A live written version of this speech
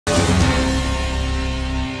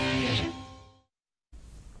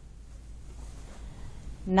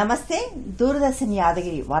నమస్తే దూరదర్శన్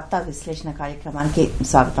యాదగిరి వార్తా విశ్లేషణ కార్యక్రమానికి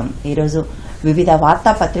స్వాగతం. ఈరోజు వివిధ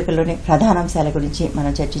వార్తా పత్రికల్లోని ప్రధానాంశాల గురించి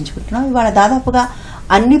మనం చర్చించుకుంటున్నాం. ఇవాళ దాదాపుగా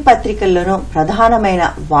అన్ని పత్రికల్లోనూ ప్రధానమైన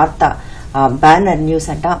వార్త బ్యానర్ న్యూస్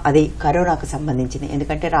అంట, అది కరోనాకు సంబంధించింది.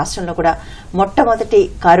 ఎందుకంటే రాష్ట్రంలో కూడా మొట్టమొదటి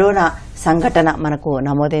కరోనా సంఘటన మనకు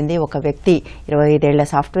నమోదైంది. ఒక వ్యక్తి 25 ఏళ్ల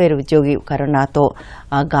సాఫ్ట్వేర్ ఉద్యోగి కరోనాతో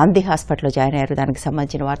గాంధీ హాస్పిటల్లో జాయిన్ అయ్యారు. దానికి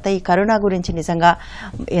సంబంధించిన వార్త. ఈ కరోనా గురించి నిజంగా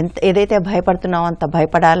ఏదైతే భయపడుతున్నామో అంత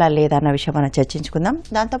భయపడాలా లేదా అన్న విషయం మనం చర్చించుకుందాం.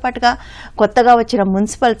 దాంతోపాటుగా కొత్తగా వచ్చిన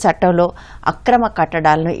మున్సిపల్ చట్టంలో అక్రమ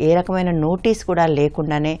కట్టడాలను ఏ రకమైన నోటీస్ కూడా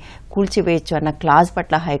లేకుండానే కూల్చివేయచ్చు అన్న క్లాజ్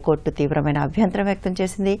పట్ల హైకోర్టు తీవ్రమైన అభ్యంతరం వ్యక్తం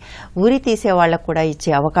చేసింది. ఊరి తీసే వాళ్లకు కూడా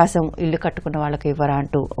ఇచ్చే అవకాశం ఇల్లు కట్టుకున్న వాళ్లకు ఇవ్వరా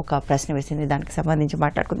అంటూ ఒక ప్రశ్న వేసింది. దానికి సంబంధించి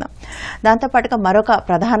మాట్లాడుకుందాం. దాంతోపాటుగా మరొక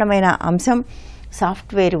ప్రధానమైన అంశం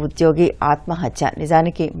సాఫ్ట్వేర్ ఉద్యోగి ఆత్మహత్య.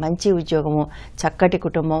 నిజానికి మంచి ఉద్యోగము, చక్కటి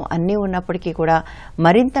కుటుంబం అన్నీ ఉన్నప్పటికీ కూడా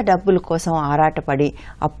మరింత డబ్బుల కోసం ఆరాటపడి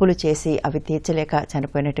అప్పులు చేసి అవి తీర్చలేక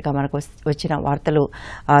చనిపోయినట్టుగా మనకు వచ్చిన వార్తలు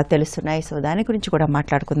తెలుస్తున్నాయి. సో దాని గురించి కూడా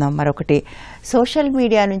మాట్లాడుకుందాం. మరొకటి, సోషల్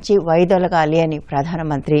మీడియా నుంచి వైదొలగాలి అని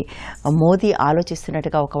ప్రధానమంత్రి మోదీ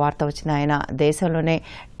ఆలోచిస్తున్నట్టుగా ఒక వార్త వచ్చింది. ఆయన దేశంలోనే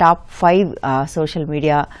టాప్ 5 సోషల్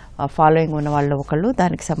మీడియా ఫాలోయింగ్ ఉన్న వాళ్ళు ఒకళ్ళు.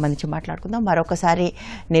 దానికి సంబంధించి మాట్లాడుకుందాం. మరొకసారి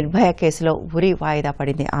నిర్భయ కేసులో ఉరి వాయిదా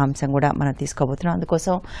పడింది. ఆ అంశం కూడా మనం తీసుకోబోతున్నాం.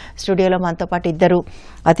 అందుకోసం స్టూడియోలో మనతో పాటు ఇద్దరు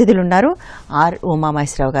అతిథులు ఉన్నారు. ఆర్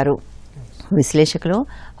ఉమామహేశ్వరరావు గారు విశ్లేషకులు,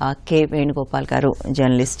 కె వేణుగోపాల్ గారు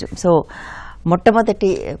జర్నలిస్ట్. సో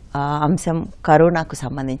మొట్టమొదటి అంశం కరోనాకు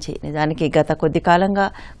సంబంధించి. నిజానికి గత కొద్ది కాలంగా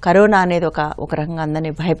కరోనా అనేది ఒక రకంగా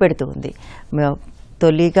అందరినీ భయపెడుతూ ఉంది.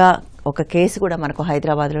 తొలిగా ఒక కేసు కూడా మనకు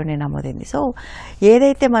హైదరాబాద్లోనే నమోదైంది. సో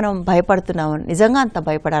ఏదైతే మనం భయపడుతున్నామో నిజంగా అంత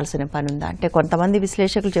భయపడాల్సిన పని ఉందా అంటే, కొంతమంది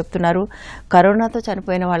విశ్లేషకులు చెప్తున్నారు కరోనాతో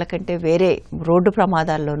చనిపోయిన వాళ్ళకంటే వేరే రోడ్డు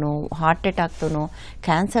ప్రమాదాల్లోనూ, హార్ట్ అటాక్తోనూ,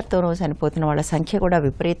 క్యాన్సర్తోనూ చనిపోతున్న వాళ్ళ సంఖ్య కూడా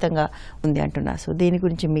విపరీతంగా ఉంది అంటున్నారు. సో దీని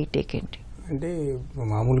గురించి మీ టేక్ ఏంటి? అంటే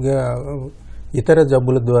మామూలుగా ఇతర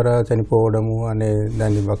జబ్బుల ద్వారా చనిపోవడము అనే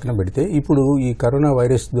దాన్ని పక్కన పెడితే, ఇప్పుడు ఈ కరోనా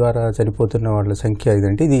వైరస్ ద్వారా చనిపోతున్న వాళ్ళ సంఖ్య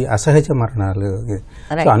ఏదంటే ఇది అసహజ మరణాలు.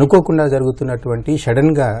 అనుకోకుండా జరుగుతున్నటువంటి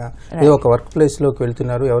సడన్ గా ఏదో ఒక వర్క్ ప్లేస్ లోకి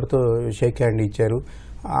వెళ్తున్నారు, ఎవరితో షేక్ హ్యాండ్ ఇచ్చారు,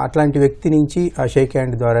 అట్లాంటి వ్యక్తి నుంచి ఆ షేక్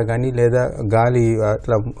హ్యాండ్ ద్వారా కానీ లేదా గాలి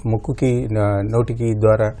అట్లా ముక్కుకి నోటికి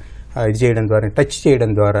ద్వారా ఇది చేయడం ద్వారా, టచ్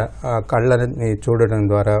చేయడం ద్వారా, కళ్ళని చూడడం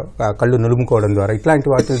ద్వారా, కళ్ళు నులుముకోవడం ద్వారా, ఇట్లాంటి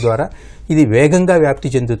వాటి ద్వారా ఇది వేగంగా వ్యాప్తి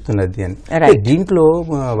చెందుతున్నది అని. దీంట్లో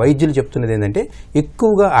వైద్యులు చెప్తున్నది ఏంటంటే,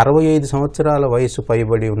 ఎక్కువగా 65 సంవత్సరాల వయసు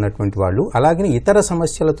పైబడి ఉన్నటువంటి వాళ్ళు, అలాగే ఇతర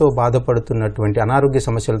సమస్యలతో బాధపడుతున్నటువంటి, అనారోగ్య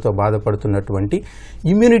సమస్యలతో బాధపడుతున్నటువంటి,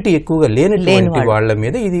 ఇమ్యూనిటీ ఎక్కువగా లేనటువంటి వాళ్ళ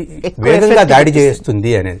మీద ఇది వేగంగా దాడి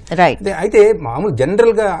చేస్తుంది అనేది. అయితే మామూలు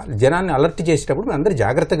జనరల్ గా జనాన్ని అలర్ట్ చేసేటప్పుడు అందరూ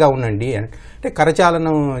జాగ్రత్తగా ఉండండి అంటే,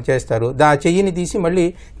 కరచాలనం చేస్తారు, చెయ్యిని తీసి మళ్ళీ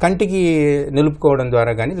కంటికి నిలుపుకోవడం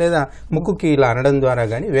ద్వారా కానీ లేదా ముక్కుకి ఇలా అనడం ద్వారా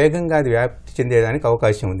కానీ వేగంగా అది వ్యాప్తి చెందేదానికి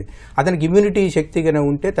అవకాశం ఉంది. అతనికి ఇమ్యూనిటీ శక్తిగా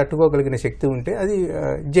ఉంటే, తట్టుకోగలిగిన శక్తి ఉంటే అది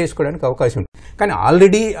చేసుకోవడానికి అవకాశం ఉంది. కానీ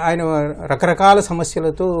ఆల్రెడీ ఆయన రకరకాల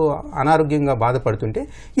సమస్యలతో అనారోగ్యంగా బాధపడుతుంటే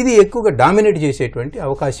ఇది ఎక్కువగా డామినేట్ చేసేటువంటి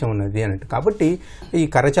అవకాశం ఉన్నది అన్నట్టు. కాబట్టి ఈ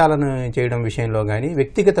కరచాలనం చేయడం విషయంలో కానీ,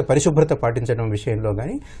 వ్యక్తిగత పరిశుభ్రత పాటించడం విషయంలో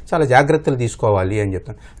కానీ చాలా జాగ్రత్తలు తీసుకోవాలి అని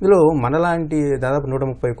చెప్తాను. ఇందులో మనలాంటి దాదాపు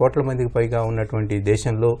 130 కోట్ల మందికి పైగా ఉన్నటువంటి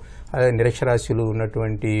దేశంలో, నిరక్షరాస్యులు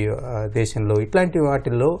ఉన్నటువంటి దేశంలో, ఇట్లాంటి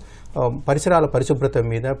వాటిల్లో పరిసరాల పరిశుభ్రత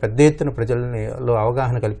మీద పెద్ద ఎత్తున ప్రజలలో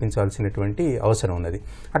అవగాహన కల్పించాల్సినటువంటి అవసరం ఉన్నది.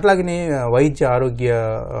 అట్లాగనే వైద్య ఆరోగ్య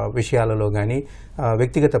విషయాలలో కానీ,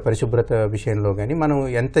 వ్యక్తిగత పరిశుభ్రత విషయంలో కానీ మనం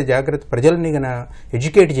ఎంత జాగ్రత్త ప్రజల్ని గన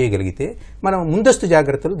ఎడ్యుకేట్ చేయగలిగితే మనం ముందస్తు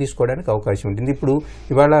జాగ్రత్తలు తీసుకోవడానికి అవకాశం ఉంటుంది. ఇప్పుడు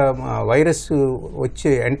ఇవాళ వైరస్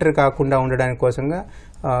వచ్చి ఎంటర్ కాకుండా ఉండడానికి కోసంగా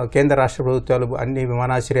కేంద్ర రాష్ట్ర ప్రభుత్వాలు అన్ని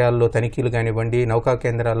విమానాశ్రయాల్లో తనిఖీలు కానివ్వండి, నౌకా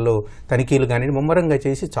కేంద్రాల్లో తనిఖీలు కానివ్వండి ముమ్మరంగా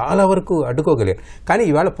చేసి చాలా వరకు అడ్డుకోగలిగారు. కానీ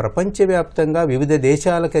ఇవాళ ప్రపంచవ్యాప్తంగా వివిధ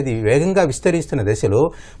దేశాలకు అది వేగంగా విస్తరిస్తున్న దశలో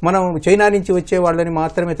మనం చైనా నుంచి వచ్చే వాళ్ళని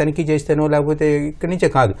మాత్రమే తనిఖీ చేస్తేనో లేకపోతే ఇక్కడి నుంచే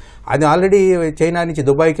కాదు, అది ఆల్రెడీ చైనా నుంచి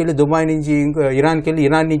దుబాయ్కి వెళ్ళి, దుబాయ్ నుంచి ఇరాన్కి వెళ్ళి,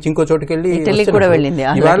 ఇరాన్ నుంచి ఇంకో చోటుకి వెళ్ళి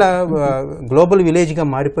ఇవాళ గ్లోబల్ విలేజ్ గా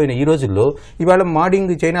మారిపోయిన ఈ రోజుల్లో ఇవాళ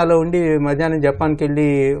మార్నింగ్ చైనాలో ఉండి మధ్యాహ్నం జపాన్కి వెళ్ళి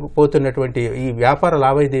పోతున్నటువంటి ఈ వ్యాపార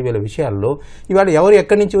లావాదేవీల విషయాల్లో ఇవాళ ఎవరు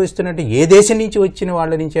ఎక్కడి నుంచి వస్తున్నట్టు, ఏ దేశం నుంచి వచ్చిన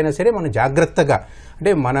వాళ్ళ నుంచి అయినా సరే మనం జాగ్రత్తగా,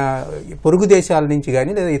 అంటే మన పొరుగు దేశాల నుంచి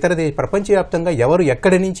కానీ లేదా ఇతర ప్రపంచవ్యాప్తంగా ఎవరు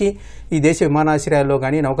ఎక్కడి నుంచి ఈ దేశ విమానాశ్రయాల్లో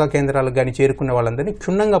కానీ నౌకా కేంద్రాలకు కానీ చేరుకున్న వాళ్ళందరినీ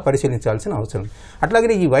క్షుణ్ణంగా పరిశీలించాల్సిన అవసరం.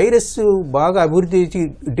 అట్లాగే ఈ వైరస్ బాగా అభివృద్ధి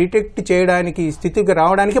డిటెక్ట్ చేయడానికి స్థితికి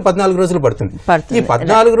రావడానికి 14 రోజులు పడుతుంది. ఈ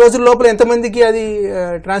 14 రోజుల లోపల ఎంతమందికి అది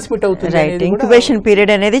ట్రాన్స్మిట్ అవుతుంది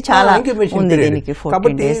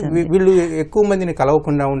కాబట్టి వీళ్ళు ఎక్కువ మందిని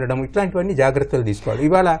కలవకుండా ఉండడం, ఇట్లాంటివన్నీ జాగ్రత్తలు తీసుకోవాలి.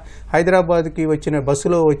 ఇవాళ హైదరాబాద్కి వచ్చిన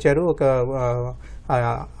బస్సులో వచ్చారు, ఒక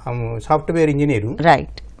సాఫ్ట్వేర్ ఇంజనీరు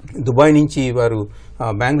రైట్ దుబాయ్ నుంచి వారు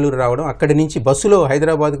బెంగళూరు రావడం, అక్కడి నుంచి బస్సులో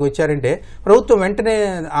హైదరాబాద్కు వచ్చారంటే ప్రభుత్వం వెంటనే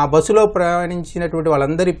ఆ బస్సులో ప్రయాణించినటువంటి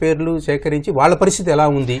వాళ్ళందరి పేర్లు సేకరించి వాళ్ళ పరిస్థితి ఎలా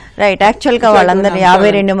ఉంది, రైట్. యాక్చువల్ గా వాళ్ళందరినీ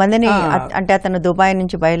 52 మందిని, అంటే అతను దుబాయ్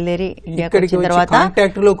నుంచి బయలుదేరి ఇండియాకి వచ్చిన తర్వాత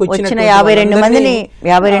వచ్చిన 52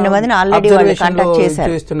 మందిని ఆల్రెడీ వాళ్ళు కాంటాక్ట్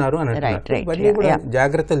చేస్తున్నారు అని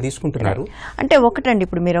జాగ్రత్తలు తీసుకుంటున్నారు. అంటే ఒకటండి,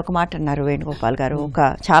 ఇప్పుడు మీరు ఒక మాట అన్నారు వేణుగోపాల్ గారు,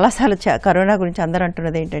 చాలాసార్లు కరోనా గురించి అందరూ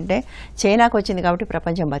అంటున్నది ఏంటంటే చైనాకు వచ్చింది కాబట్టి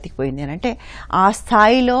ప్రపంచం బతికిపోయింది అని. అంటే ఆ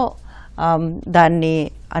స్థాయిలో దాన్ని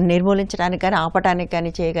నిర్మూలించడానికి కానీ ఆపటానికి కానీ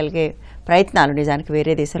చేయగలిగే ప్రయత్నాలు నిజానికి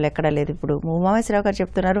వేరే దేశంలో ఎక్కడా లేదు. ఇప్పుడు ఉమామేశ్వరరావు గారు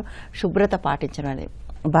చెప్తున్నారు శుభ్రత పాటించడం అనేది.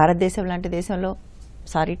 భారతదేశం లాంటి దేశంలో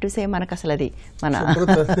సారీ టు సే మనకు అసలు అది మన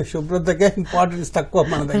శుభ్రతకే ఇంపార్టెన్స్ తక్కువ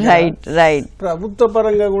మన దగ్గర. Right right. ప్రభుత్వ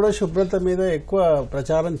పరంగా కూడా శుభ్రత మీద ఎక్కువ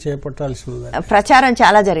ప్రచారం చేపట్టాల్సి ఉంది. ప్రచారం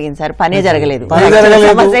చాలా జరిగింది సార్, పనే జరగలేదు.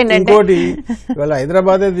 ఇంకోటి ఇవాళ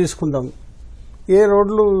హైదరాబాదే తీసుకుందాం, ఏ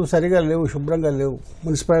రోడ్లు సరిగా లేవు, శుభ్రంగా లేవు.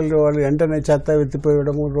 మున్సిపాలిటీ వాళ్ళు వెంటనే చెత్త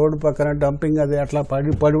ఎత్తిపోయడము, రోడ్డు పక్కన డంపింగ్ అది అట్లా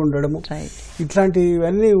పడి ఉండడము,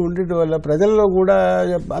 ఇట్లాంటివన్నీ ఉండటం వల్ల ప్రజల్లో కూడా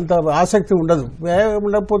అంత ఆసక్తి ఉండదు.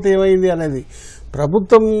 ఉండకపోతే ఏమైంది అనేది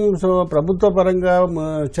ప్రభుత్వ పరంగా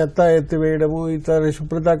చెత్త ఎత్తివేయడము, ఇతర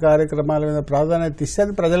శుభ్రత కార్యక్రమాల మీద ప్రాధాన్యత ఇస్తే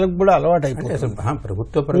అది ప్రజలకు కూడా అలవాటు అయిపోతుంది.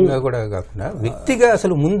 ప్రభుత్వ పరంగా కూడా కాకుండా వ్యక్తిగా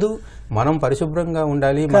అసలు ముందు మనం పరిశుభ్రంగా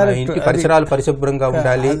ఉండాలి, మన ఇంటి పరిసరాలు పరిశుభ్రంగా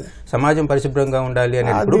ఉండాలి, సమాజం పరిశుభ్రంగా ఉండాలి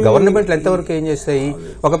అనేప్పుడు గవర్నమెంట్లు ఎంతవరకు ఏం చేస్తాయి?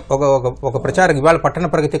 ఒక ప్రచారం ఇవాళ పట్టణ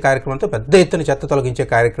ప్రగతి కార్యక్రమంతో పెద్ద ఎత్తున చెత్త తొలగించే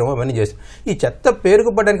కార్యక్రమం అవన్నీ చేస్తాయి. ఈ చెత్త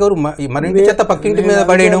పేరుకు పడడానికి ఎవరు మన ఇంటి చెత్త పక్కింటి మీద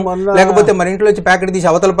పడేయడం, లేకపోతే మన ఇంట్లో వచ్చి ప్యాకెట్ తీసి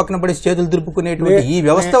అవతల పక్కన పడేసి చేతులు దులుపుకునేటువంటి ఈ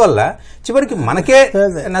వ్యవస్థ వల్ల చివరికి మనకే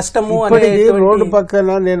నష్టము. రోడ్డు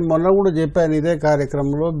పక్కన నేను మొన్న కూడా చెప్పాను ఇదే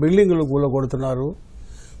కార్యక్రమంలో, బిల్డింగులు కూలగొడుతున్నారు,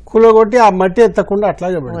 కూలగొట్టి ఆ మట్టి ఎత్తకుండా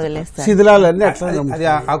అట్లాగే శిథిలాలన్నీ అట్లా.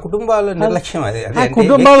 ఆ కుటుంబాల నిర్లక్ష్యం. అది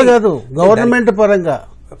కుటుంబాలు కాదు, గవర్నమెంట్ పరంగా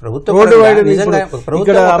రోడ్డు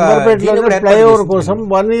ఇక్కడ అంబర్పేటలో ఫ్లైఓవర్ కోసం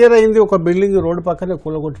 1 year అయింది, ఒక బిల్డింగ్ రోడ్డు పక్కనే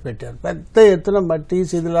కూలగొట్టి పెట్టారు. పెద్ద ఎత్తున మట్టి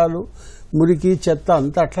శిథిలాలు, మురికి, చెత్త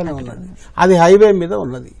అంతా అట్లానే ఉన్నది. అది హైవే మీద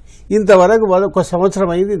ఉన్నది. ఇంతవరకు 1 సంవత్సరం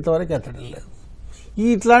అయింది, ఇంతవరకు ఎత్తడం లేదు.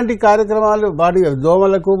 ఇట్లాంటి కార్యక్రమాలు వాటి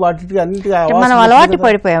దోమలకు వాటికి అన్నిటికీ మనం అలవాటు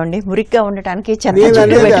పడిపోయామండి మురికిగా ఉండటానికి.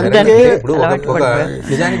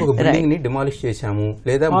 నిజానికి ఒక బిల్డింగ్ ని డిమాలిష్ చేశాము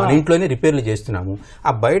లేదా మన ఇంట్లోనే రిపేర్లు చేస్తున్నాము,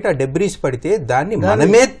 ఆ బయట డెబ్రీస్ పడితే దాన్ని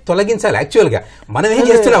మనమే తొలగించాలి. యాక్చువల్ గా మనం ఏం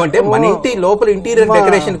చేస్తున్నామంటే మన ఇంటి లోపల ఇంటీరియర్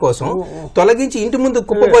డెకరేషన్ కోసం తొలగించి ఇంటి ముందు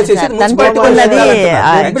కుప్పపోసేసి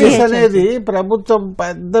అనేది ప్రభుత్వం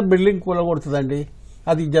పెద్ద బిల్డింగ్ కూలగొడుతుందండి.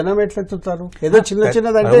 అది జనం ఎట్లెత్తుతారు? ఏదో చిన్న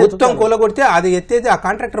చిన్నదంటే ప్రభుత్వం కూలగొడితే అది ఎత్తేది ఆ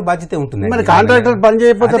కాంట్రాక్టర్ బాధ్యత ఉంటుంది. మరి కాంట్రాక్టర్ పని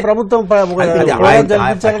చేయకపోతే ప్రభుత్వం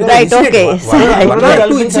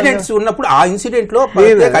ఇన్సిడెంట్స్ ఉన్నప్పుడు ఆ ఇన్సిడెంట్ లో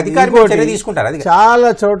అధికారి చర్య తీసుకుంటారు.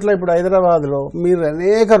 చాలా చోట్ల ఇప్పుడు హైదరాబాద్ లో మీరు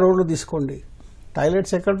అనేక రోడ్లు తీసుకోండి,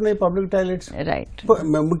 టాయిలెట్స్ ఎక్కడున్నాయి? Public toilets.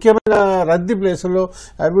 ముఖ్యమైన రద్దీ ప్లేసుల్లో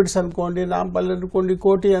హ్యాబిట్స్ అనుకోండి, నాంపల్లి అనుకోండి,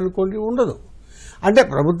 కోటి అనుకోండి ఉండదు. అంటే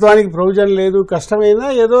ప్రభుత్వానికి ప్రొవిజన్ లేదు, కష్టమైనా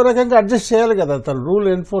ఏదో రకంగా అడ్జస్ట్ చేయాలి కదా తను రూల్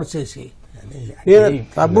ఎన్ఫోర్స్ చేసి.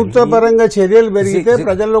 ప్రభుత్వ పరంగా చర్యలు పెరిగితే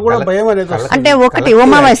ప్రజల్లో కూడా భయం అనేది. అంటే ఒకటి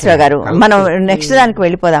ఉమామేశ్వర గారు, మనం నెక్స్ట్ దానికి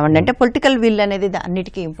వెళ్ళిపోదామండి. అంటే పొలిటికల్ విల్ అనేది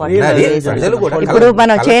అన్నిటికీ ఇంపార్టెంట్. ఇప్పుడు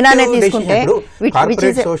మనం చైనానే తీసుకుంటే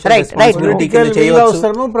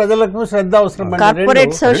అవసరము, ప్రజలకు శ్రద్ధ అవసరం.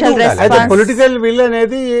 Corporate social response. Political will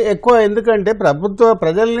అనేది ఎక్కువ, ఎందుకంటే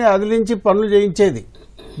ప్రజల్ని అదిలించి పనులు చేయించేది.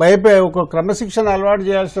 ఒక క్రమశిక్షణ అలవాటు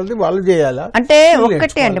చేయాల్సింది వాళ్ళు చేయాలా? అంటే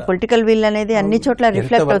ఒక్కటే అండి, పొలిటికల్ విల్ అనేది అన్ని చోట్ల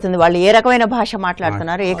రిఫ్లెక్ట్ అవుతుంది. వాళ్ళు ఏ రకమైన భాష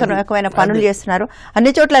మాట్లాడుతున్నారు, ఏ రకమైన పనులు చేస్తున్నారు,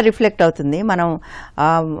 అన్ని చోట్ల రిఫ్లెక్ట్ అవుతుంది. మనం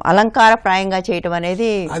అలంకారప్రాయంగా చేయటం అనేది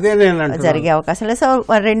జరిగే అవకాశం లేదు. సో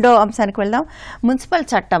రెండో అంశానికి వెళ్దాం. మున్సిపల్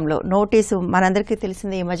చట్టంలో నోటీసు మనందరికీ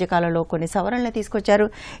తెలిసింది, ఈ మధ్యకాలంలో కొన్ని సవరణలు తీసుకొచ్చారు.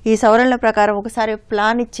 ఈ సవరణల ప్రకారం ఒకసారి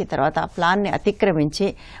ప్లాన్ ఇచ్చిన తర్వాత ఆ ప్లాన్ని అతిక్రమించి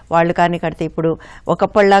వాళ్ళు కానీ కడితే ఇప్పుడు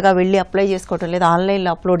ఒకప్పటిలాగా వెళ్ళి అప్లై చేసుకోవటం లేదు,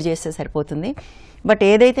 ఆన్లైన్లో అప్లోడ్ చేస్తే సరిపోతుంది. బట్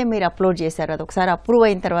ఏదైతే మీరు అప్లోడ్ చేశారో అది ఒకసారి అప్రూవ్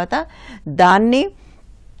అయిన తర్వాత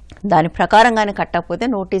దాని ప్రకారంగానే కట్టకపోతే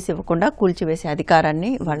నోటీస్ ఇవ్వకుండా కూల్చివేసే అధికారాన్ని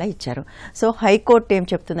వాళ్ళ ఇచ్చారు. సో హైకోర్టు ఏం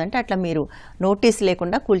చెప్తుందంటే అట్లా మీరు నోటీస్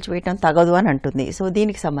లేకుండా కూల్చివేయటం తగదు అని అంటుంది. సో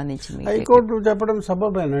దీనికి సంబంధించి హైకోర్టు చెప్పడం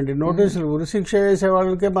సబబేనండి. నోటీసులు ఉరిశిక్ష వేసే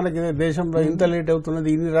వాళ్ళకే మనకి దేశంలో ఇంత లేట్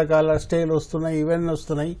అవుతున్నది, ఇన్ని రకాల స్టేలు వస్తున్నాయి, ఇవన్నీ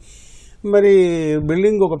వస్తున్నాయి. మరి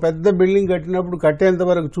ఒక పెద్ద బిల్డింగ్ కట్టినప్పుడు కట్టేంత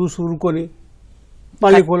వరకు చూసి ఊరుకొని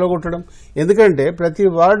మళ్ళీ కూలగొట్టడం. ఎందుకంటే ప్రతి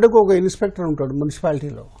వార్డుకు ఒక ఇన్స్పెక్టర్ ఉంటాడు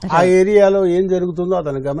మున్సిపాలిటీలో, ఆ ఏరియాలో ఏం జరుగుతుందో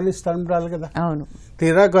అతను గమనిస్తాను కదా.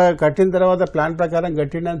 తీరా కట్టిన తర్వాత ప్లాన్ ప్రకారం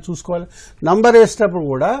కట్టిండని చూసుకోవాలి. నంబర్ వేసేటప్పుడు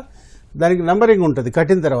కూడా దానికి నంబరింగ్ ఉంటుంది.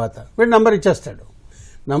 కట్టిన తర్వాత వీడు నంబర్ ఇచ్చేస్తాడు.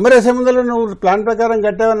 నంబర్ వేసే ముందర నువ్వు ప్లాన్ ప్రకారం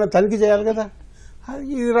కట్టావన్న తనిఖీ చేయాలి కదా.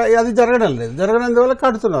 అది జరగడం లేదు. జరగనందువల్ల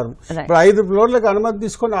కడుతున్నారు. ఇప్పుడు 5 ఫ్లోర్లకు అనుమతి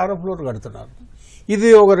తీసుకొని 6వ ఫ్లోర్ కడుతున్నారు. ఇది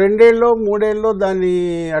ఒక 2 ఏళ్ళలో 3 ఏళ్ళలో దాన్ని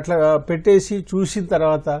అట్లా పెట్టేసి చూసిన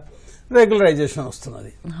తర్వాత రెగ్యులరైజేషన్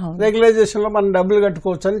వస్తున్నది. రెగ్యులరైజేషన్లో మనం డబ్బులు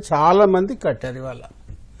కట్టుకోవచ్చు అని చాలా మంది కట్టారు. ఇవాళ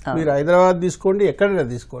మీరు హైదరాబాద్ తీసుకోండి, ఎక్కడైనా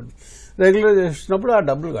తీసుకోండి, రెగ్యులరైజేషన్ అప్పుడు ఆ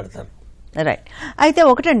డబ్బులు కడతారు. రైట్. అయితే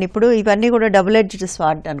ఒకటండి, ఇప్పుడు ఇవన్నీ కూడా డబుల్ ఎడ్జ్డ్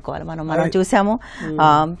స్వార్డ్ అనుకోవాలి. మనం చూసాము,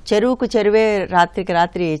 చెరువుకు చెరువే రాత్రికి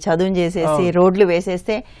రాత్రి చదును చేసేసి రోడ్లు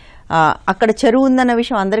వేసేస్తే అక్కడ చెరువు ఉందన్న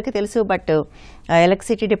విషయం అందరికీ తెలుసు. బట్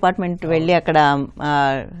ఎలక్ట్రిసిటీ డిపార్ట్మెంట్ వెళ్ళి అక్కడ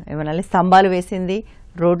ఏమన్నా స్తంభాలు వేసింది,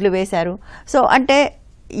 రోడ్లు వేశారు. సో అంటే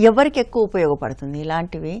ఎవరికి ఎక్కువ ఉపయోగపడుతుంది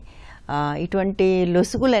ఇలాంటివి? ఇటువంటి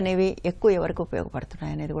లొసుగులు అనేవి ఎక్కువ ఎవరికి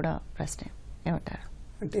ఉపయోగపడుతున్నాయి అనేది కూడా ప్రశ్న. ఏమంటారు?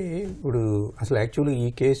 అంటే ఇప్పుడు అసలు యాక్చువల్గా ఈ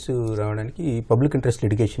కేసు రావడానికి పబ్లిక్ ఇంట్రెస్ట్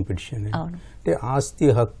లిటిగేషన్ పిటిషన్ అంటే ఆస్తి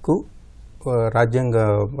హక్కు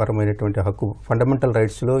రాజ్యాంగపరమైనటువంటి హక్కు ఫండమెంటల్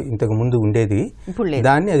రైట్స్లో ఇంతకు ముందు ఉండేది,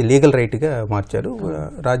 దాన్ని అది లీగల్ రైట్గా మార్చారు.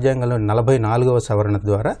 రాజ్యాంగంలో 44వ సవరణ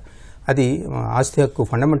ద్వారా అది ఆస్తి హక్కు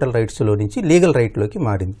ఫండమెంటల్ రైట్స్లో నుంచి లీగల్ రైట్లోకి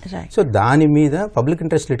మారింది. సో దాని మీద పబ్లిక్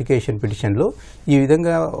ఇంట్రెస్ట్ లిటిగేషన్ పిటిషన్లో ఈ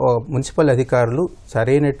విధంగా మున్సిపల్ అధికారులు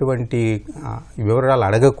సరైనటువంటి వివరాలు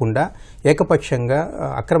అడగకుండా ఏకపక్షంగా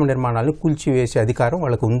అక్రమ నిర్మాణాలను కూల్చివేసే అధికారం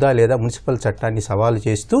వాళ్ళకు ఉందా లేదా మున్సిపల్ చట్టాన్ని సవాలు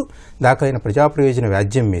చేస్తూ దాఖలైన ప్రజా ప్రయోజన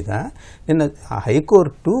వ్యాజ్యం మీద నిన్న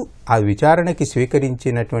హైకోర్టు ఆ విచారణకి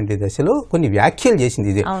స్వీకరించినటువంటి దశలో కొన్ని వ్యాఖ్యలు చేసింది.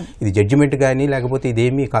 ఇది జడ్జిమెంట్ కానీ లేకపోతే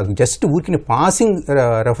ఇదేమీ కాదు, జస్ట్ ఊరికిన పాసింగ్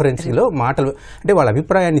రెఫరెన్స్లో మాటలు, అంటే వాళ్ళ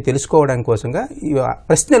అభిప్రాయాన్ని తెలుసుకోవడం కోసంగా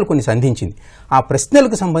ప్రశ్నలు కొన్ని సంధించింది. ఆ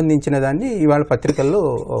ప్రశ్నలకు సంబంధించిన దాన్ని ఇవాళ పత్రికల్లో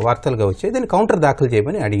వార్తలుగా వచ్చాయి, దాన్ని కౌంటర్ దాఖలు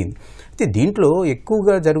చేయమని అడిగింది. అయితే దీంట్లో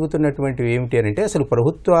ఎక్కువగా జరుగుతున్నటువంటివి ఏమిటి అని అంటే, అసలు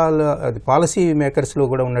ప్రభుత్వాల పాలసీ మేకర్స్లో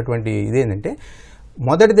కూడా ఉన్నటువంటి ఇదేంటంటే,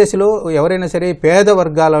 మొదటి దశలో ఎవరైనా సరే పేద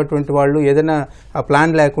వర్గాలటువంటి వాళ్ళు ఏదైనా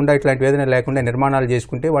ప్లాన్ లేకుండా ఇట్లాంటివి ఏదైనా లేకుండా నిర్మాణాలు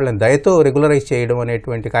చేసుకుంటే వాళ్ళని దయతో రెగ్యులరైజ్ చేయడం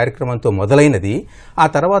అనేటువంటి కార్యక్రమంతో మొదలైనది. ఆ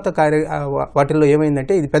తర్వాత వాటిల్లో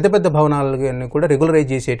ఏమైందంటే ఇది పెద్ద పెద్ద భవనాలను కూడా రెగ్యులరైజ్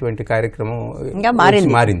చేసేటువంటి కార్యక్రమం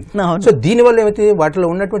మారింది. సో దీనివల్ల ఏమైతే వాటిలో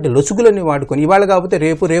ఉన్నటువంటి లొసుగులని వాడుకొని ఇవాళ కాకపోతే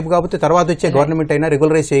రేపు, రేపు కాకపోతే తర్వాత వచ్చే గవర్నమెంట్ అయినా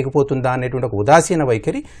రెగ్యులరైజ్ చేయకపోతుందా అనేటువంటి ఒక ఉదాసీన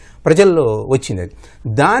వైఖరి ప్రజల్లో వచ్చింది.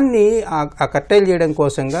 దాన్ని ఆ కట్టైలు చేయడం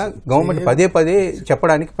కోసంగా గవర్నమెంట్ పదే పదే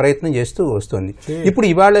చెప్పడానికి ప్రయత్నం చేస్తూ వస్తుంది. ఇప్పుడు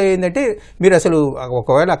ఇవాళ ఏంటంటే, మీరు అసలు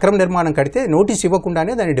ఒకవేళ అక్రమ నిర్మాణం కడితే నోటీస్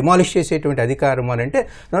ఇవ్వకుండానే దాన్ని డిమాలిష్ చేసేటువంటి అధికారం అని అంటే,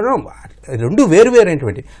 రెండు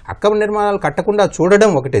వేరువేరైనటువంటి అక్రమ నిర్మాణాలు కట్టకుండా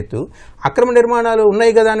చూడడం ఒకటెత్తు, అక్రమ నిర్మాణాలు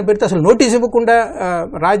ఉన్నాయి కదా అని పెడితే అసలు నోటీస్ ఇవ్వకుండా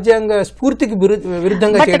రాజ్యాంగ స్ఫూర్తికి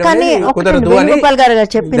విరుద్ధంగా చేయడం కుదరదు అని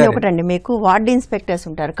చెప్పింది. ఒకటండి, మీకు వార్డ్ ఇన్స్పెక్టర్స్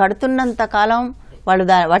ఉంటారు, కడుతున్నంత కాలం వాళ్ళు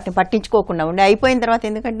వాటిని పట్టించుకోకుండా ఉండి అయిపోయిన తర్వాత,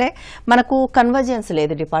 ఎందుకంటే మనకు కన్వర్జెన్స్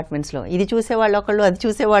లేదు డిపార్ట్మెంట్స్ లో, ఇది చూసేవాళ్ళు ఒకళ్ళు, అది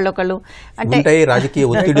చూసేవాళ్ళు ఒకళ్ళు, అంటే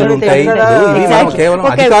రాజకీయ ఒత్తిడులు ఉంటాయి. కేవలం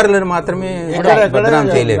అధికారులను మాత్రమే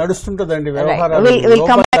నడుస్తుంటదండి.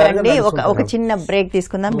 ఒక చిన్న బ్రేక్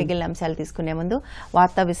తీసుకుందాం. మిగిలిన అంశాలు తీసుకునే ముందు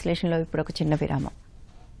వార్తా విశ్లేషణలో ఇప్పుడు ఒక చిన్న విరామం.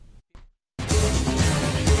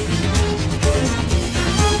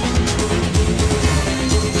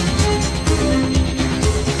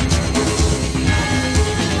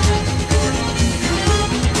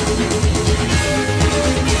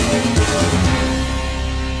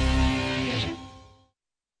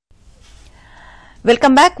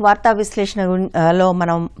 Welcome back. వార్తా విశ్లేషణలో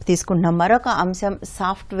మనం తీసుకుంటున్నాం మరొక అంశం,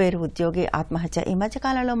 సాఫ్ట్వేర్ ఉద్యోగి ఆత్మహత్య. ఈ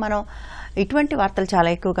మధ్యకాలంలో మనం ఇటువంటి వార్తలు చాలా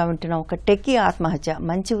ఎక్కువగా వింటున్నాం. ఒక టెక్కీ ఆత్మహత్య,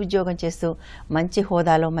 మంచి ఉద్యోగం చేస్తూ మంచి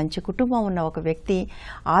హోదాలో మంచి కుటుంబం ఉన్న ఒక వ్యక్తి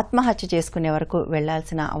ఆత్మహత్య చేసుకునే వరకు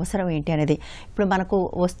వెళ్లాల్సిన అవసరం ఏంటి అనేది ఇప్పుడు మనకు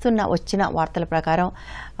వచ్చిన వార్తల ప్రకారం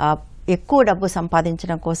ఎక్కువ డబ్బు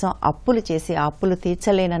సంపాదించడం కోసం అప్పులు చేసి ఆ అప్పులు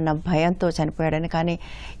తీర్చలేనన్న భయంతో చనిపోయాడని, కానీ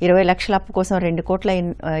 20 లక్షల అప్పు కోసం 2 కోట్ల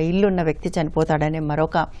ఇల్లున్న వ్యక్తి చనిపోతాడనే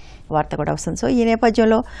మరొక వార్త కూడా వస్తుంది. సో ఈ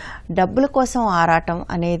నేపథ్యంలో డబ్బుల కోసం ఆరాటం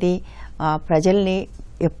అనేది ప్రజల్ని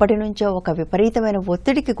ఎప్పటి నుంచో ఒక విపరీతమైన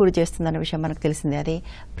ఒత్తిడికి గురి చేస్తుందన్న విషయం మనకు తెలిసింది. అది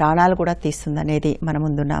ప్రాణాలు కూడా తీస్తుందనేది మన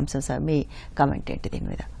ముందున్న అంశం. సార్, మీ కామెంట్ ఏంటి దీని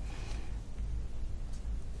మీద?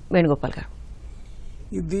 వేణుగోపాల్ గారు.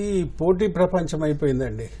 ఇది పోటీ ప్రపంచం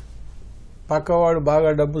అయిపోయిందండి. పక్కవాడు బాగా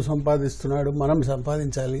డబ్బు సంపాదిస్తున్నాడు, మనం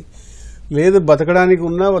సంపాదించాలి, లేదు బతకడానికి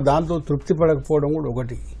ఉన్నా దాంతో తృప్తి పడకపోవడం కూడా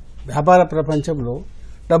ఒకటి. వ్యాపార ప్రపంచంలో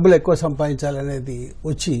డబ్బులు ఎక్కువ సంపాదించాలనేది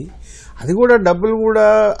వచ్చి, అది కూడా డబ్బులు కూడా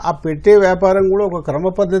ఆ పెట్టే వ్యాపారం కూడా ఒక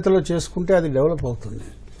క్రమ పద్ధతిలో చేసుకుంటే అది డెవలప్ అవుతుంది.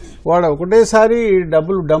 వాడు ఒకటేసారి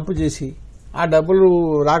డబ్బులు డంప్ చేసి ఆ డబ్బులు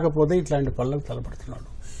రాకపోతే ఇట్లాంటి పనులకు తలపడుతున్నాడు.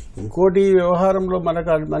 ఇంకోటి వ్యవహారంలో మనకు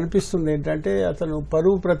అనిపిస్తుంది ఏంటంటే, అతను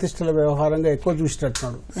పరువు ప్రతిష్టల వ్యవహారంగా ఎక్కువ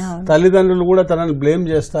చూసినట్టున్నాడు. తల్లిదండ్రులు కూడా తనని బ్లేమ్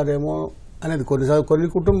చేస్తారేమో అనేది కొన్ని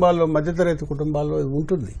కుటుంబాల్లో, మధ్యతరగతి కుటుంబాల్లో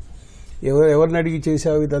ఉంటుంది. ఎవరిని అడిగి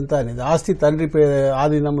చేసావు ఇదంతా అనేది. ఆస్తి తండ్రి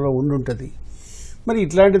ఆధీనంలో ఉండుంటుంది. మరి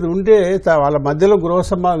ఇట్లాంటిది ఉంటే వాళ్ళ మధ్యలో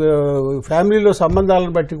ఫ్యామిలీలో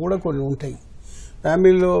సంబంధాలను బట్టి కూడా కొన్ని ఉంటాయి.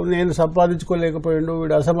 ఫ్యామిలీలో నేను సంపాదించుకోలేకపోయాడు,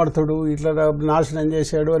 వీడు అసమర్థుడు, ఇట్లా నాశనం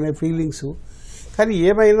చేశాడు అనే ఫీలింగ్స్. కానీ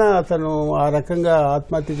ఏమైనా అతను ఆ రకంగా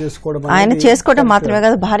ఆత్మహత్య చేసుకోవడం, ఆయన చేసుకోవడం మాత్రమే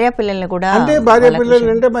కాదు, భార్య పిల్లల్ని కూడా, అంటే భార్య పిల్లలు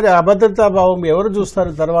అంటే మరి అభద్రతా భావం ఎవరు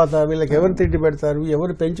చూస్తారు, తర్వాత వీళ్ళకి ఎవరు తిండి పెడతారు,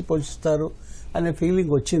 ఎవరు పెంచి పోషిస్తారు అనే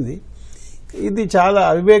ఫీలింగ్ వచ్చింది. ఇది చాలా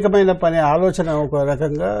అవివేకమైన పని, ఆలోచన ఒక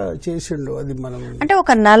రకంగా చేసిండు. అది మనం అంటే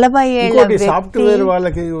ఒక 40 ఏళ్ల సాఫ్ట్వేర్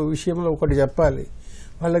వాళ్ళకి విషయంలో ఒకటి చెప్పాలి,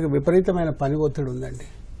 వాళ్ళకి విపరీతమైన పని ఒత్తిడి ఉందండి.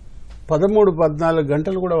 13-14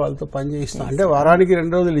 గంటలు కూడా వాళ్ళతో పని చేయిస్తాం. అంటే వారానికి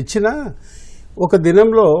 2 రోజులు ఇచ్చినా ఒక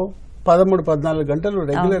దినంలో 13-14 గంటలు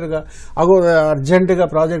రెగ్యులర్గా అర్జెంటుగా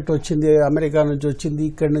ప్రాజెక్ట్ వచ్చింది, అమెరికా నుంచి వచ్చింది,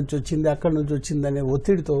 ఇక్కడి నుంచి వచ్చింది, అక్కడి నుంచి వచ్చింది అనే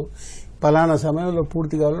ఒత్తిడితో పలానా సమయంలో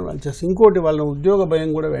పూర్తి కావాలని వాళ్ళు చేస్తారు. ఇంకోటి వాళ్ళ ఉద్యోగ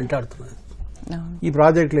భయం కూడా వెంటాడుతున్నది. ఈ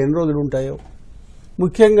ప్రాజెక్టులు ఎన్ని రోజులు ఉంటాయో,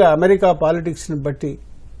 ముఖ్యంగా అమెరికా పాలిటిక్స్ని బట్టి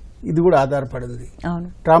ఇది కూడా ఆధారపడింది.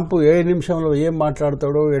 ట్రంప్ ఏ నిమిషంలో ఏం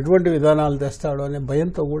మాట్లాడతాడో, ఎటువంటి విధానాలు తెస్తాడో అనే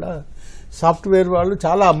భయంతో కూడా సాఫ్ట్వేర్ వాళ్ళు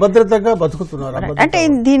చాలా అభద్రతగా బతుకుతున్నారు. అంటే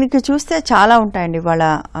దీనికి చూస్తే చాలా ఉంటాయండి. వాళ్ళ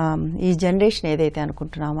ఈ జనరేషన్ ఏదైతే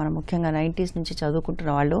అనుకుంటున్నామో మనం, ముఖ్యంగా 90s నుంచి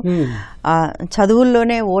చదువుకుంటున్న వాళ్ళు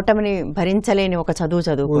చదువుల్లోనే ఓటమిని భరించలేని ఒక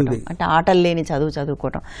చదువుకోవడం, అంటే ఆటలు లేని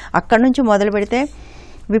చదువుకోవడం, అక్కడి నుంచి మొదలు పెడితే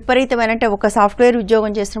విపరీతమైన, అంటే ఒక సాఫ్ట్వేర్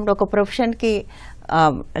ఉద్యోగం చేసినప్పుడు ఒక ప్రొఫెషన్కి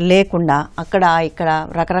లేకుండా అక్కడ ఇక్కడ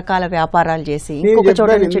రకరకాల వ్యాపారాలు చేసి ఇంకొక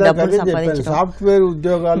చోట నుంచి డబ్బులు సంపాదించడం. సాఫ్ట్వేర్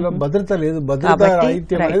ఉద్యోగాల్లో భద్రత లేదు, భద్రత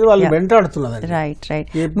రాహిత్యం అనేది వాళ్ళు వెంటాడుతున్నారు. రైట్.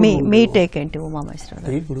 మీ టేక్ ఏంటి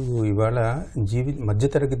ఉమామహేశ్వరరావు? ఇప్పుడు ఇవాళ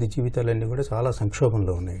మధ్యతరగతి జీవితాలన్నీ కూడా చాలా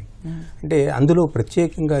సంక్షోభంలో ఉన్నాయి. అంటే అందులో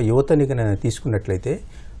ప్రత్యేకంగా యువతని కనుక తీసుకున్నట్లయితే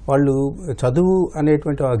వాళ్ళు చదువు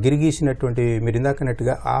అనేటువంటి గిరిగీసినటువంటి, మీరు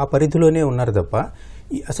ఇందాకన్నట్టుగా ఆ పరిధిలోనే ఉన్నారు తప్ప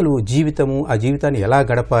అసలు జీవితము, ఆ జీవితాన్ని ఎలా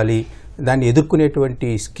గడపాలి, దాన్ని ఎదుర్కొనేటువంటి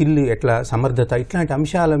స్కిల్ ఎట్లా, సమర్థత, ఇట్లాంటి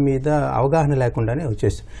అంశాల మీద అవగాహన లేకుండానే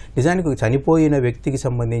వచ్చేస్తుంది. నిజానికి చనిపోయిన వ్యక్తికి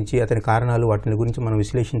సంబంధించి అతని కారణాలు, వాటి గురించి మనం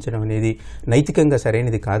విశ్లేషించడం అనేది నైతికంగా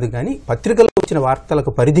సరైనది కాదు. కానీ పత్రికల్లో వచ్చిన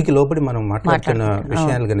వార్తలకు పరిధికి లోబడి మనం మాట్లాడుతున్న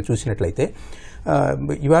విషయాలు కనుక చూసినట్లయితే,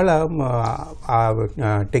 ఇవాళ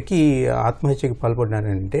టెక్కీ ఆత్మహత్యకి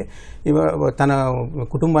పాల్పడినారంటే తన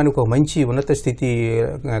కుటుంబానికి ఒక మంచి ఉన్నత స్థితి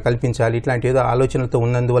కల్పించాలి, ఇట్లాంటి ఏదో ఆలోచనలతో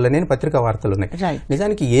ఉన్నందువల్లనే పత్రికా వార్తలు ఉన్నాయి.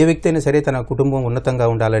 నిజానికి ఏ వ్యక్తి అయినా సరే తన కుటుంబం ఉన్నతంగా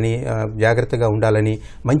ఉండాలని, జాగ్రత్తగా ఉండాలని,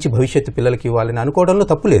 మంచి భవిష్యత్తు పిల్లలకి ఇవ్వాలని అనుకోవడంలో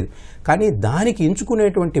తప్పు లేదు. కానీ దానికి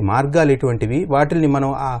ఎంచుకునేటువంటి మార్గాలు ఎటువంటివి, వాటిని మనం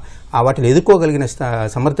వాటిని ఎదుర్కోగలిగిన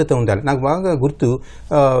సమర్థత ఉండాలి. నాకు బాగా గుర్తు,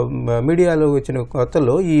 మీడియాలో వచ్చిన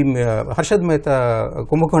కొత్తలో ఈ హర్షద్ మెహతా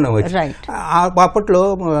కుంభకోణం వచ్చి అప్పట్లో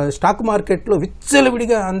స్టాక్ మార్కెట్లో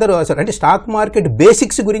విచ్చలవిడిగా అందరూ, అంటే స్టాక్ మార్కెట్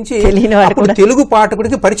బేసిక్స్ గురించి తెలుగు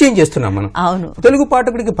పాఠకుడికి పరిచయం చేస్తున్నాం మనం. తెలుగు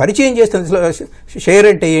పాఠకుడికి పరిచయం చేస్తున్నాం. షేర్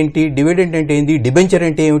అంటే ఏంటి, డివిడెండ్ అంటే ఏంటి, డిబెంచర్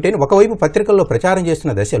అంటే ఏమిటి అని ఒకవైపు పత్రికల్లో ప్రచారం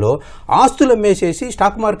చేస్తున్న దశలో ఆస్తులు అమ్మేసేసి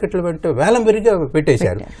స్టాక్ మార్కెట్లో వేలం విరిగా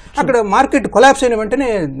పెట్టేశారు. అక్కడ మార్కెట్ కొలాప్స్ అయిన వెంటనే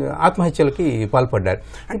ఆత్మహత్యలకి పాల్పడ్డారు.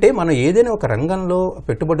 అంటే మనం ఏదైనా ఒక రంగంలో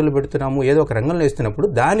పెట్టుబడులు పెడుతున్నాము, ఏదో ఒక రంగంలో వేస్తున్నప్పుడు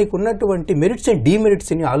దానికి ఉన్నటువంటి మెరిట్స్ అండ్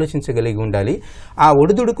డిమెరిట్స్ ని ఆలోచించగలిగి ఉండాలి. ఆ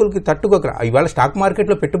ఒడిదుడుకులకి తట్టుకోక, ఇవాళ స్టాక్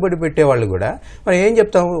మార్కెట్లో పెట్టుబడి పెట్టే వాళ్ళు కూడా మనం ఏం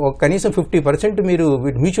చెప్తాము, కనీసం 50% మీరు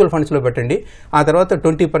మ్యూచువల్ ఫండ్స్లో పెట్టండి, ఆ తర్వాత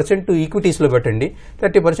 20% ఈక్విటీస్లో పెట్టండి,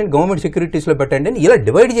 30% గవర్నమెంట్ సెక్యూరిటీస్లో పెట్టండి అని ఇలా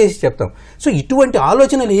డివైడ్ చేసి చెప్తాం. సో ఇటువంటి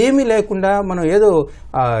ఆలోచనలు ఏమీ లేకుండా మనం ఏదో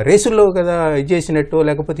రేసుల్లో కదా ఇది చేసినట్టు,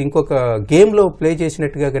 లేకపోతే ఇంకొక గేమ్లో ప్లే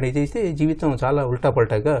చేసినట్టుగా కానీ చేస్తే జీవితం చాలా ఉల్టా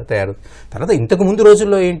పల్టాగా తయారవుతుంది. తర్వాత ఇంతకు ముందు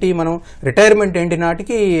రోజుల్లో ఏంటి, మనం రిటైర్మెంట్ ఏంటి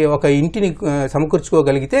నాటికి ఒక ఇంటిని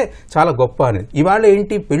సమకూర్చుకోగలిగితే చాలా గొప్ప అనేది. ఇవాళ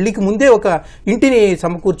ఏంటి, పెళ్లికి ముందే ఒక ఇంటిని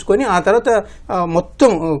సమకూర్చుకొని ఆ తర్వాత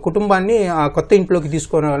మొత్తం కుటుంబాన్ని ఆ కొత్త ఇంట్లోకి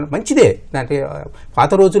తీసుకోవడం మంచిదే, అంటే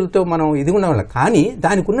పాత రోజులతో మనం ఇది ఉండడం. కానీ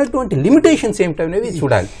దానికి ఉన్నటువంటి లిమిటేషన్స్ ఏమిటనేవి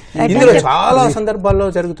చూడాలి. ఇందులో చాలా సందర్భాల్లో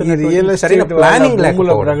జరుగుతున్న సరైన ప్లానింగ్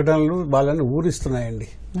ప్రకటనలు వాళ్ళని ఊరిస్తున్నాయండి.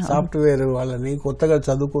 సాఫ్ట్వేర్ వాళ్ళని, కొత్తగా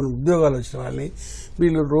చదువుకుని ఉద్యోగాలు వచ్చిన వాళ్ళని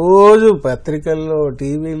వీళ్ళు రోజు పత్రికల్లో,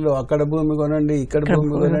 టీవీల్లో అక్కడ భూమి కొనండి, ఇక్కడ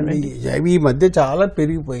భూమి కొనండి, ఈ మధ్య చాలా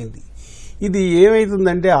పెరిగిపోయింది. ఇది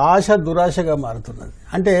ఏమైతుందంటే ఆశ దురాశగా మారుతున్నది.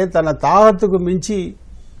 అంటే తన తాహత్తుకు మించి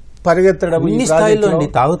పరిగెత్తడం.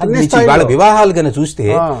 వాళ్ళ వివాహాలు కనుక చూస్తే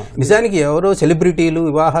నిజానికి ఎవరో సెలబ్రిటీలు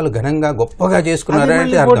వివాహాలు ఘనంగా గొప్పగా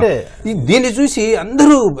చేసుకున్నారంటే దీన్ని చూసి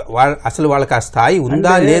అందరూ అసలు వాళ్ళకి ఆ స్థాయి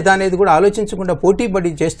ఉందా లేదా అనేది కూడా ఆలోచించకుండా పోటీ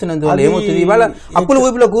పడి చేస్తున్నందువల్ల ఏమవుతుంది, ఇవాళ అప్పుల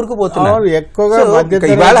ఊపిలో కూరుకుపోతున్నారు.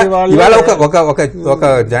 ఇవాళ ఒక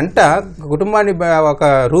జంట కుటుంబాన్ని ఒక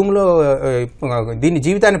రూమ్ లో దీన్ని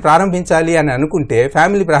జీవితాన్ని ప్రారంభించాలి అని అనుకుంటే,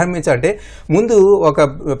 ఫ్యామిలీ ప్రారంభించాలంటే ముందు ఒక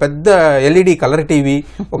పెద్ద ఎల్ఈడి కలర్ టీవీ,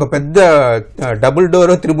 ఒక పెద్ద డబుల్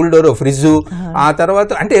డోరో త్రిబుల్ డోరో ఫ్రిడ్జ్, ఆ తర్వాత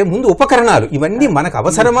అంటే ముందు ఉపకరణాలు ఇవన్నీ మనకు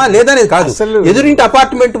అవసరమా లేదనేది కాదు. ఎదురింటి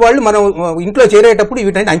అపార్ట్మెంట్ వాళ్ళు మనం ఇంట్లో చేరేటప్పుడు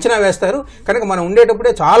వీటన్ని అంచనా వేస్తారు కనుక మనం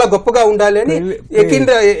ఉండేటప్పుడే చాలా గొప్పగా ఉండాలి అని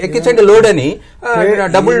ఎక్కించండి లోడ్ అని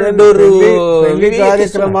డబుల్ డోర్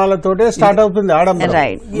కార్యక్రమాలతోటే స్టార్ట్ అవుతుంది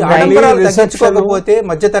తగ్గించుకోకపోతే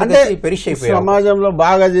మధ్యతరగతి పెరిష్ అయిపోయాయి. సమాజంలో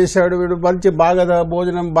బాగా చేశాడు వీడు, బాగా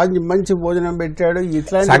భోజనం మంచి భోజనం పెట్టాడు,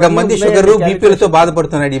 ఇట్లా సగం మంది షుగర్ బీపీలతో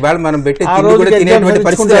బాధపడుతున్నాడు. ఇవాళ మనం పెట్టే తిండి కూడా తినేటువంటి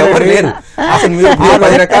పరిస్థితి ఎవరు లేరు. అసలు మీరు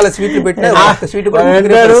 10 రకాల స్వీట్లు పెట్టినా స్వీట్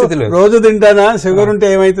రోజు తింటానా, షుగర్ ఉంటే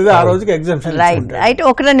ఏమైతుంది, ఆ రోజుకి ఎగ్జామ్షన్. రైట్.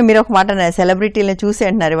 ఒకరండి మీరు ఒక మాట సెలబ్రిటీలను చూసి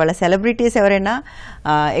అంటున్నారు, వాళ్ళ సెలబ్రిటీస్ ఎవరైనా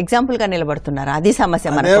ఎగ్జాంపుల్ గా నిలబడుతున్నారు, అది సమస్య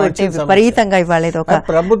మనకు. విపరీతంగా ఇవాళ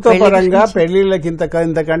ప్రభుత్వ పరంగా పెళ్లిళ్ళకి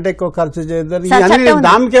ఇంతకంటే ఎక్కువ ఖర్చు చేద్దాం,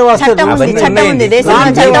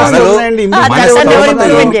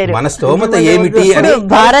 మన స్తోమత ఏమిటి.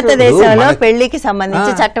 భారతదేశంలో పెళ్లికి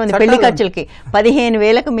సంబంధించి చట్టం ఉంది, పెళ్లి ఖర్చులకి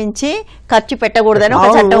 15,000కు మించి ఖర్చు పెట్టకూడదని ఒక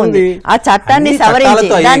చట్టం ఉంది. ఆ చట్టాన్ని సవరించి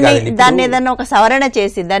దాన్ని ఏదన్నా ఒక సవరణ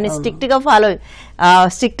చేసి దాన్ని స్ట్రిక్ట్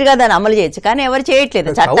గా దాన్ని అమలు చేయొచ్చు, కానీ ఎవరు చేయట్లేదు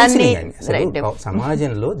చట్టాన్ని.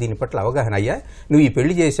 సమాజంలో దీని పట్ల అవగాహన, అయ్యా నువ్వు ఈ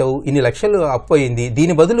పెళ్లి చేసావు, ఇన్ని లక్షలు అప్పు అయింది,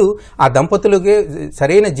 దీని బదులు ఆ దంపతులకే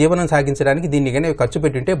సరైన జీవనం సాగించడానికి దీన్ని కానీ ఖర్చు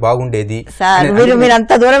పెట్టుంటే బాగుండేది. మీరు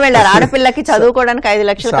అంత దూరం వెళ్ళారు, ఆడపిల్లకి చదువుకోవడానికి 5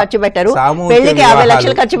 లక్షలు ఖర్చు పెట్టారు, పెళ్లికి 50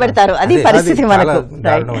 లక్షలు ఖర్చు పెడతారు, అది పరిస్థితి మనకు.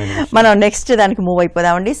 మనం నెక్స్ట్ దానికి మూవ్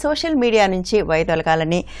అయిపోదామండి. సోషల్ మీడియా నుంచి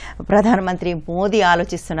వైదొలగాలని ప్రధానమంత్రి మోదీ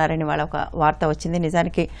ఆలోచిస్తున్నారని వాళ్ళ ఒక వార్త వచ్చింది.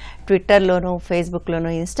 నిజానికి ట్విట్టర్లోను, ఫేస్బుక్లోను,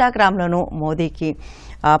 ఇన్స్టాగ్రామ్లోను మోదీకి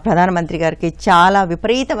ప్రధానమంత్రి గారికి చాలా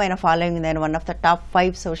విపరీతమైన ఫాలోయింగ్ ఉంది. ఆయన one of the top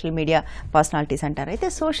 5 social media personalities అంటారు. అయితే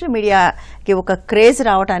సోషల్ మీడియాకి ఒక క్రేజ్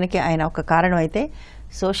రావడానికి ఆయన ఒక కారణం అయితే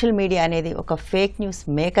సోషల్ మీడియా అనేది ఒక ఫేక్ న్యూస్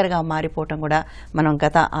మేకర్గా మారిపోవటం కూడా మనం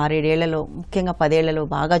గత 6-7 ఏళ్లలో, ముఖ్యంగా 10 ఏళ్లలో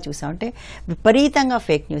బాగా చూసామంటే విపరీతంగా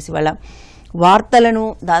ఫేక్ న్యూస్. ఇవాళ వార్తలను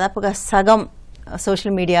దాదాపుగా సగం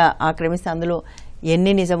సోషల్ మీడియా ఆక్రమిస్తే అందులో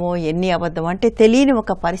ఎన్ని నిజమో ఎన్ని అబద్ధమో అంటే తెలియని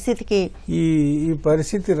ఒక పరిస్థితికి ఈ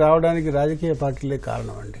పరిస్థితి రావడానికి రాజకీయ పార్టీలే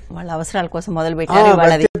కారణం అండి. వాళ్ళ అవసరాల కోసం మొదలు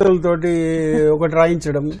పెట్టారు, తోటి ఒకటి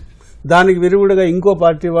రాయించడం, దానికి విరుగుడుగా ఇంకో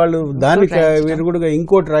పార్టీ వాళ్ళు దానికి విరుగుడుగా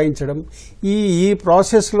ఇంకోటి రాయించడం, ఈ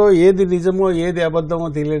ప్రాసెస్లో ఏది నిజమో ఏది అబద్ధమో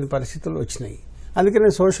తెలియని పరిస్థితులు వచ్చినాయి.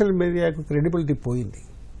 అందుకనే సోషల్ మీడియాకు క్రెడిబిలిటీ పోయింది.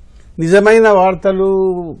 నిజమైన వార్తలు,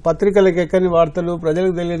 పత్రికలకు ఎక్కని వార్తలు,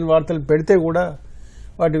 ప్రజలకు తెలియని వార్తలు పెడితే కూడా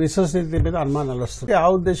వాటి విశ్వసనీయత మీద అనుమానాలు వస్తాయి. ఆ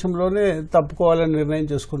ఉద్దేశంలోనే తప్పుకోవాలని నిర్ణయం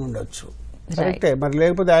చేసుకుని ఉండొచ్చు. కరెక్టే, మరి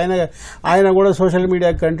లేకపోతే ఆయన కూడా సోషల్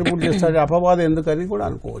మీడియాకి కంట్రిబ్యూట్ చేస్తాడు, అపవాదం ఎందుకని కూడా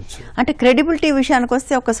అనుకోవచ్చు. అంటే క్రెడిబిలిటీ విషయానికి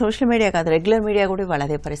వస్తే ఒక సోషల్ మీడియా కాదు, రెగ్యులర్ మీడియా కూడా ఇవాళ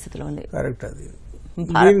అదే పరిస్థితిలో ఉంది. కరెక్ట్. అది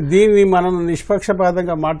దీన్ని మనం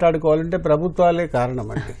నిష్పక్షపాతంగా మాట్లాడుకోవాలంటే ప్రభుత్వాలే కారణం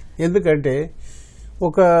అండి. ఎందుకంటే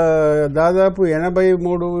ఒక దాదాపు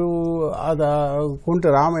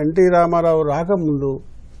 83 ఎన్టీ రామారావు రాకముందు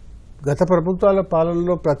గత ప్రభుత్వాల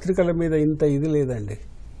పాలనలో పత్రికల మీద ఇంత ఇది లేదండి.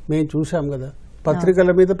 మేము చూసాం కదా, పత్రికల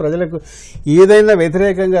మీద ప్రజలకు ఏదైనా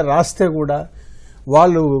వ్యతిరేకంగా రాస్తే కూడా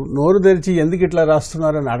వాళ్ళు నోరు తెరిచి ఎందుకు ఇట్లా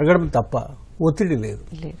రాస్తున్నారని అడగడం తప్ప ఒత్తిడి లేదు.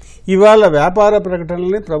 ఇవాళ వ్యాపార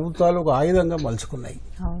ప్రకటనల్ని ప్రభుత్వాలు ఒక ఆయుధంగా మలుచుకున్నాయి.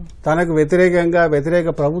 తనకు వ్యతిరేక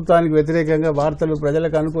ప్రభుత్వానికి వ్యతిరేకంగా వార్తలు,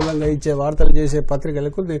 ప్రజలకు అనుకూలంగా ఇచ్చే వార్తలు చేసే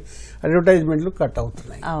పత్రికలకు అడ్వర్టైజ్మెంట్లు కట్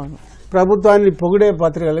అవుతున్నాయి. ప్రభుత్వాన్ని పొగిడే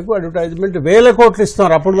పత్రికలకు అడ్వర్టైజ్మెంట్ 1000 కోట్లు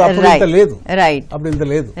ఇస్తున్నారు. అప్పుడు ఇంత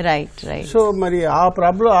లేదు. సో మరి ఆ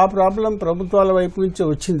ప్రాబ్లం ప్రభుత్వాల వైపు నుంచి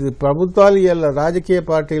వచ్చింది. ప్రభుత్వాలు ఇలా రాజకీయ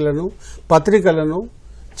పార్టీలను, పత్రికలను,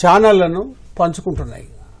 ఛానళ్లను పంచుకుంటున్నాయి.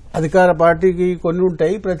 అధికార పార్టీకి కొన్ని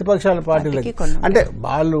ఉంటాయి, ప్రతిపక్షాల పార్టీలకి. అంటే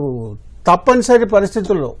వాళ్ళు తప్పనిసరి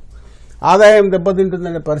పరిస్థితుల్లో ఆదాయం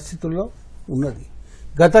దెబ్బతింటుందనే పరిస్థితుల్లో ఉన్నది.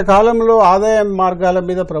 గత కాలంలో ఆదాయ మార్గాల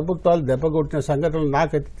మీద ప్రభుత్వాలు దెబ్బకొట్టిన సంఘటనలు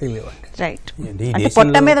నాకైతే తెలియవండి.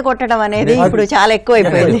 పొట్ట మీద కొట్టడం అనేది ఇప్పుడు చాలా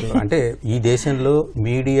ఎక్కువైపోయింది. అంటే ఈ దేశంలో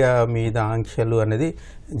మీడియా మీద ఆంక్షలు అనేది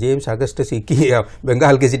జేమ్స్ అగస్టస్ ఎక్కి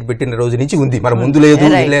బెంగాల్ గెజిట్ పెట్టిన రోజు నుంచి ఉంది. మన ముందు లేదు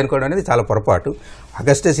అనుకోవడం అనేది చాలా పొరపాటు.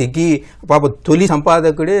 అగస్టస్ ఎక్కి పాప తొలి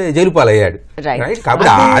సంపాదకుడే జైలు పాలయ్యాడు.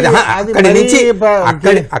 కాబట్టి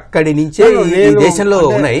అక్కడి నుంచే ఈ దేశంలో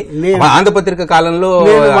ఉన్నాయి. ఆంధ్రపత్రిక కాలంలో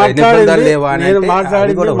నిబంధనలు లేవా అని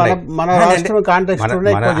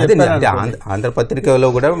ఆంధ్రపత్రికలో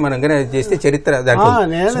కూడా మనం చేస్తే చరిత్ర దాంట్లో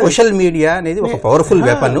సోషల్ మీడియా అనేది ఒక పవర్ఫుల్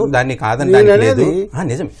వెపన్, దాన్ని కాదనడానికి లేదు.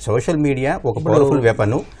 నిజం, సోషల్ మీడియా ఒక పవర్ఫుల్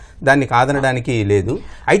వెపన్, దాన్ని కాదనడానికి లేదు.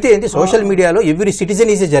 అయితే ఏంటి, సోషల్ మీడియాలో every citizen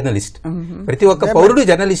is a journalist. ప్రతి ఒక్క పౌరుడు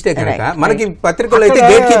జర్నలిస్టే కనుక మనకి పత్రికలో అయితే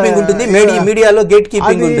గేట్ కీపింగ్ ఉంటుంది, మీడియాలో గేట్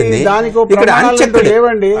కీపింగ్ ఉంటుంది. ఇక్కడ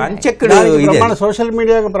అన్చెక్డ్ సోషల్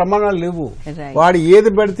మీడియాకి ప్రమాణాలు లేవు. వాడు ఏది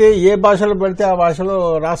పెడితే ఏ భాషలో పెడితే ఆ భాషలో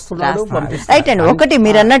రాస్తున్నాడు. రైట్ అండి. ఒకటి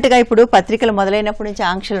మీరు అన్నట్టుగా ఇప్పుడు పత్రికలు మొదలైనప్పటి నుంచి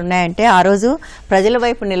ఆంక్షలు ఉన్నాయంటే ఆ రోజు ప్రజల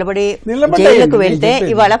వైపు నిలబడి జైలుకు వెళ్తే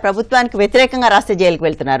ఇవాళ ప్రభుత్వానికి వ్యతిరేకంగా రాస్తే జైలుకు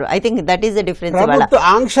వెళ్తున్నారు. I think that is the difference.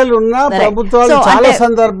 ఆంక్షలు ఉన్నా ప్రభుత్వాలు చాలా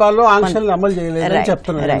సందర్భాల్లో ఆంక్షలు అమలు చేయలేదని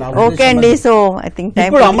చెప్తున్నారు. ఓకే అండి. సో ఐ థింక్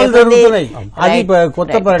అమలు జరుగుతున్నాయి. అది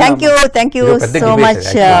కొత్త. Thank you so much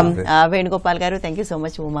Venugopal గారు. Thank you so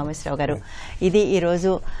much Umameswara Rao గారు. ఇది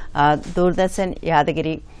ఈరోజు దూరదర్శన్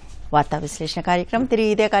యాదగిరి వార్తా విశ్లేషణ కార్యక్రమం.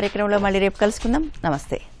 తిరిగి ఇదే కార్యక్రమంలో మళ్ళీ రేపు కలుసుకుందాం.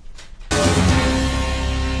 నమస్తే.